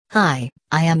Hi,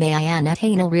 I am Anna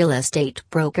Hanel, real estate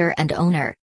broker and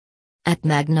owner at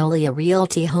Magnolia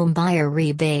Realty Homebuyer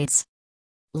Rebates,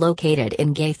 located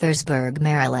in Gaithersburg,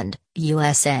 Maryland,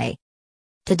 USA.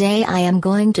 Today I am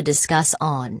going to discuss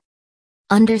on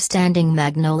understanding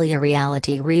Magnolia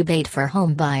Realty Rebate for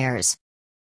home buyers.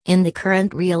 In the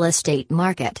current real estate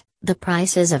market, the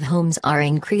prices of homes are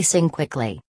increasing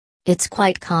quickly. It's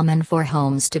quite common for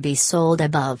homes to be sold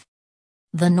above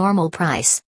the normal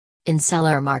price. In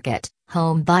seller market,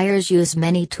 home buyers use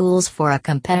many tools for a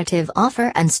competitive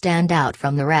offer and stand out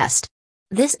from the rest.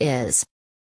 This is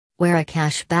where a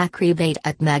cashback rebate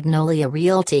at Magnolia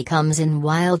Realty comes in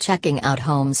while checking out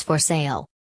homes for sale.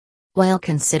 While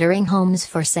considering homes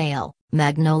for sale,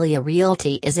 Magnolia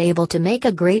Realty is able to make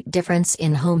a great difference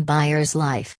in home buyers'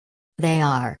 life. They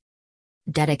are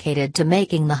dedicated to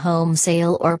making the home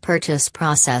sale or purchase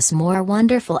process more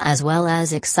wonderful as well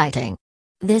as exciting.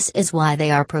 This is why they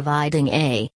are providing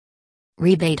a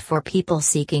rebate for people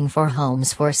seeking for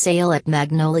homes for sale at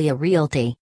Magnolia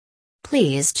Realty.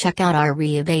 Please check out our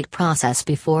rebate process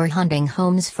before hunting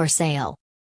homes for sale.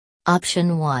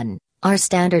 Option 1, our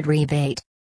standard rebate.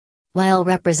 While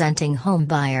representing home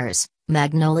buyers,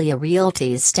 Magnolia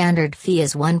Realty's standard fee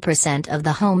is 1% of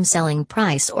the home selling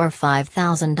price or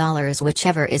 $5,000,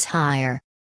 whichever is higher.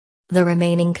 The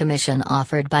remaining commission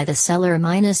offered by the seller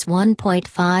minus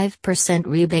 1.5%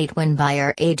 rebate when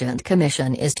buyer agent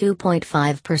commission is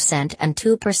 2.5% and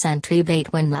 2%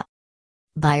 rebate when the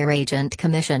buyer agent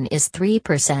commission is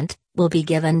 3%, will be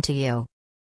given to you.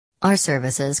 Our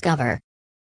services cover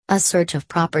a search of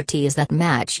properties that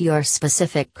match your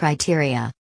specific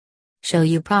criteria. Show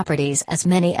you properties as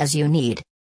many as you need.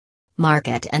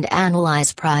 Market and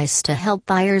analyze price to help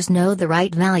buyers know the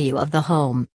right value of the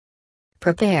home.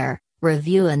 Prepare,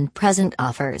 review and present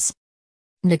offers.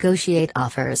 Negotiate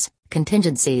offers,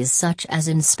 contingencies such as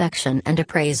inspection and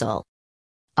appraisal.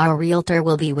 Our realtor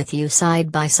will be with you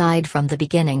side by side from the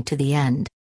beginning to the end.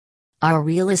 Our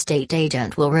real estate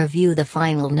agent will review the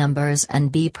final numbers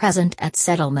and be present at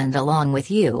settlement along with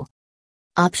you.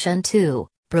 Option 2,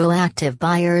 proactive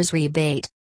buyer's rebate.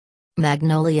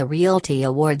 Magnolia Realty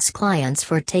awards clients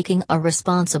for taking a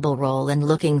responsible role in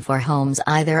looking for homes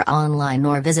either online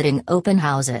or visiting open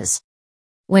houses.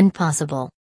 When possible.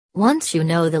 Once you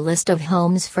know the list of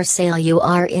homes for sale you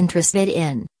are interested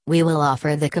in, we will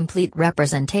offer the complete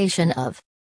representation of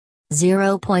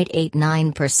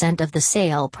 0.89% of the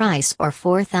sale price or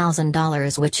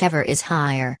 $4,000, whichever is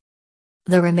higher.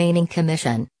 The remaining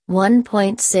commission,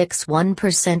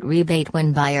 1.61% rebate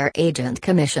when buyer agent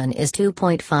commission is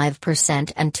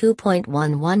 2.5% and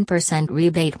 2.11%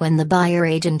 rebate when the buyer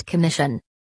agent commission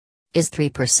is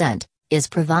 3%, is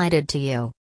provided to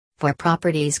you. For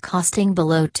properties costing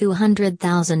below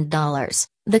 $200,000,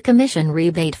 the commission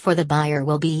rebate for the buyer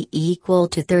will be equal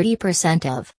to 30%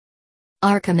 of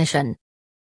our commission.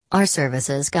 Our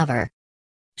services cover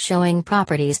showing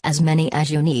properties as many as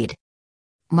you need.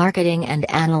 Marketing and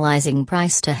analyzing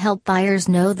price to help buyers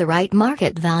know the right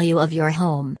market value of your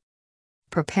home.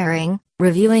 Preparing,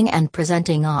 reviewing and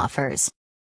presenting offers.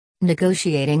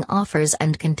 Negotiating offers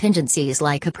and contingencies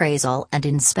like appraisal and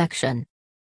inspection.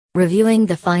 Reviewing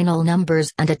the final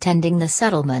numbers and attending the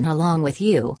settlement along with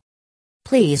you.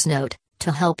 Please note,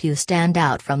 to help you stand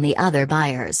out from the other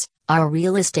buyers, our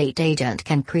real estate agent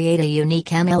can create a unique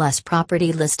MLS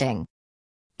property listing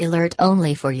alert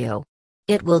only for you.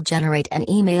 It will generate an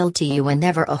email to you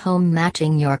whenever a home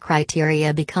matching your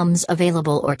criteria becomes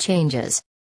available or changes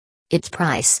its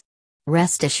price.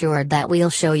 Rest assured that we'll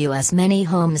show you as many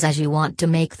homes as you want to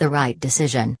make the right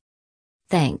decision.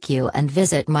 Thank you and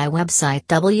visit my website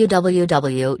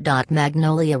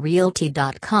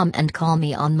www.magnoliarealty.com and call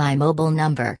me on my mobile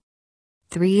number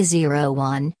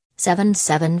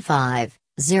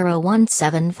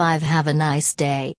 301-775-0175. Have a nice day.